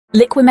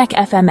Liquimech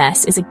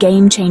FMS is a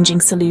game-changing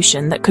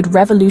solution that could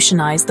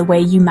revolutionize the way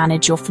you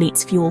manage your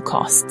fleet's fuel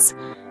costs.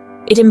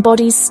 It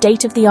embodies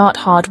state-of-the-art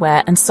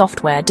hardware and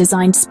software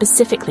designed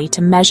specifically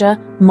to measure,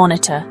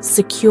 monitor,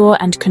 secure,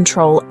 and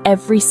control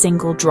every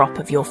single drop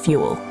of your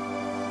fuel.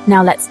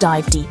 Now let's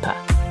dive deeper.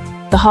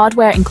 The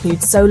hardware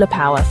includes solar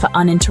power for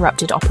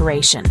uninterrupted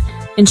operation,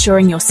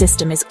 ensuring your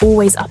system is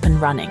always up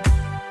and running.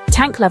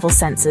 Tank level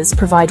sensors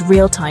provide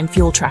real-time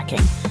fuel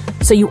tracking,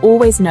 so you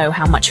always know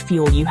how much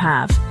fuel you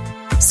have.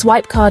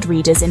 Swipe card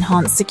readers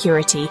enhance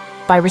security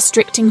by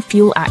restricting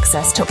fuel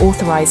access to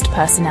authorized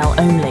personnel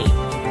only.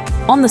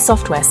 On the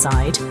software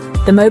side,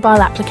 the mobile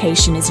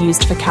application is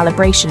used for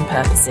calibration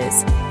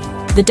purposes.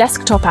 The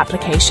desktop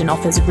application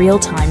offers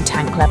real-time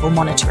tank level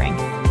monitoring,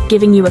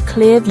 giving you a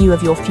clear view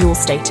of your fuel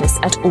status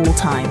at all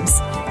times.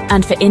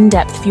 And for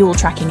in-depth fuel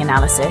tracking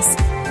analysis,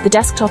 the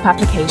desktop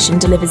application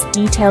delivers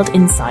detailed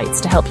insights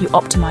to help you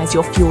optimize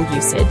your fuel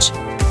usage.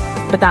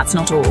 But that's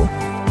not all.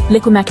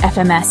 Liquimech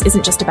FMS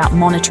isn't just about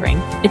monitoring,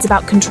 it's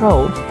about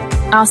control.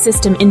 Our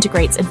system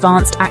integrates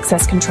advanced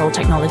access control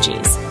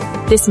technologies.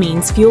 This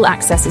means fuel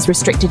access is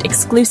restricted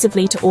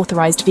exclusively to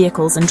authorized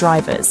vehicles and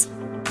drivers.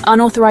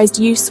 Unauthorized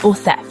use or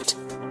theft,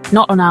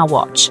 not on our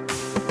watch.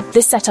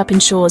 This setup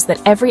ensures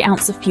that every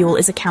ounce of fuel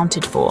is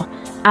accounted for,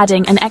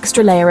 adding an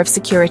extra layer of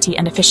security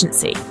and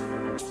efficiency.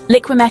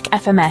 Liquimech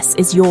FMS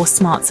is your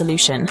smart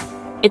solution.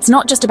 It's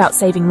not just about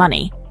saving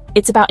money,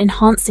 it's about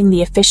enhancing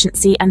the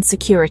efficiency and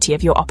security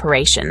of your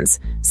operations.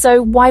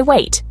 So why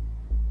wait?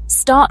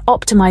 Start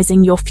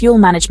optimizing your fuel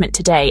management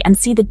today and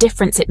see the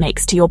difference it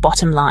makes to your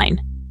bottom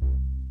line.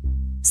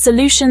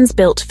 Solutions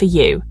built for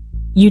you.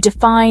 You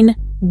define,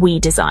 we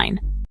design.